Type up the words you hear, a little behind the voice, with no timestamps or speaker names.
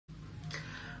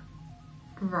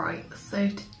Right, so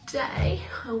today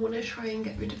I want to try and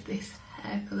get rid of this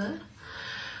hair colour.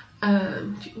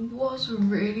 It was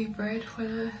really red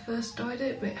when I first dyed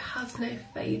it, but it has now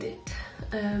faded.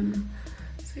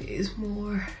 So it is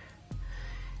more,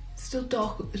 it's still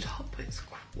dark at the top, but it's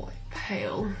quite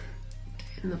pale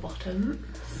in the bottom.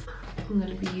 I'm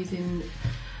going to be using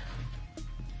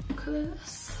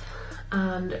Colourless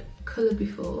and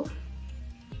ColourB4.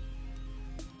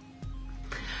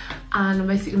 And I'm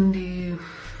basically going to do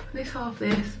this half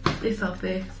this half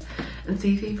this, and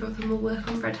see if either of them will work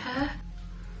on red hair.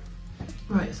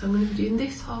 Right, so I'm going to be doing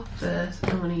this half first,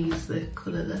 and I'm going to use the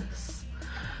Colourless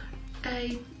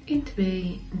A into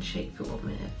B and shake for 1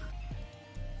 minute.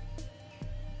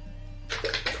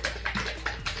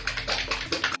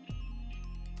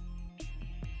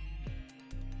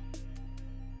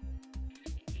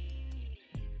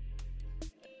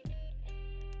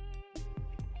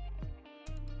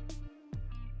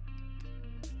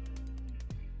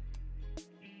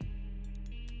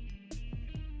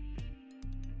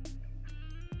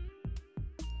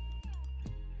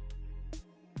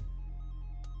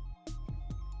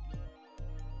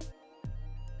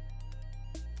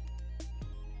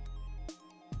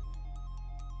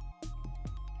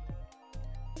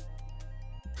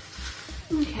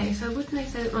 Okay, so I wouldn't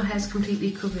say that my hair's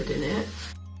completely covered in it.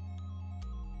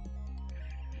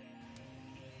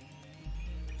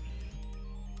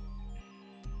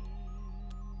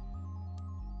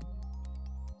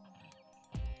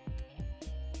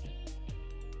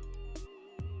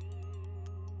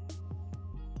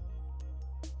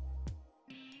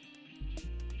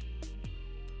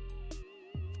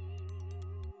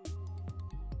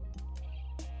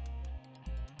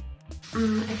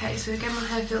 Okay, so again my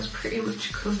hair feels pretty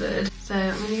much covered. So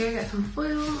I'm going to go get some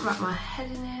foil, wrap my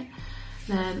head in it,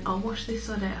 then I'll wash this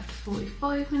side out after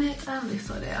 45 minutes and this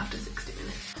side out after 60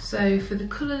 minutes. So for the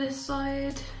colourless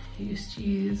side, you just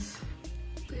use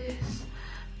this,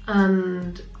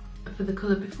 and for the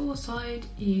ColourB4 side,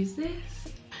 you use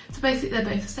this. So basically they're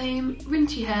both the same.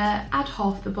 Rinse your hair, add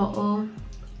half the bottle,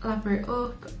 lather it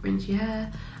up, rinse your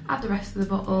hair, add the rest of the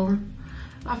bottle,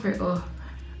 lather it up,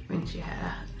 rinse your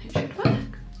hair. It should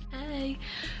work. Hey,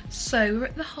 so we're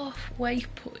at the halfway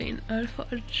point. I thought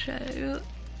I'd show.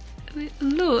 It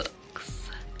looks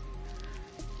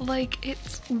like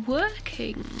it's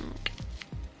working,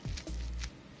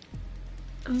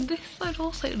 and this side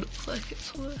also looks like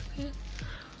it's working.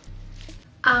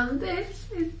 And this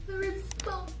is the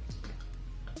result.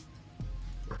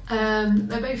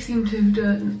 They both seem to have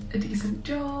done a decent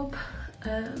job.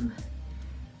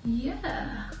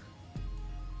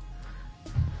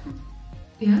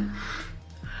 Yeah,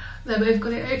 they both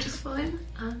got it out just fine,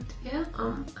 and yeah,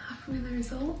 I'm happy with the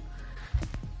result.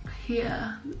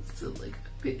 Here, it's still like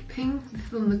a bit pink. This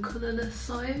is on the colourless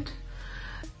side,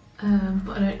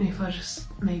 but I don't know if I just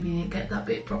maybe didn't get that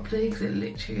bit properly, because it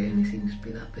literally only seems to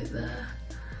be that bit there.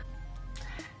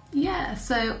 Yeah,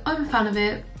 so I'm a fan of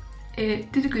it.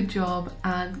 It did a good job,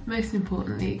 and most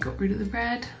importantly, it got rid of the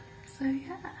red. So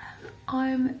yeah,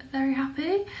 I'm very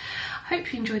happy. I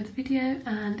hope you enjoyed the video,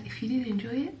 and if you did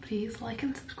enjoy it, please like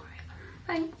and subscribe.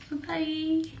 Thanks,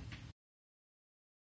 bye!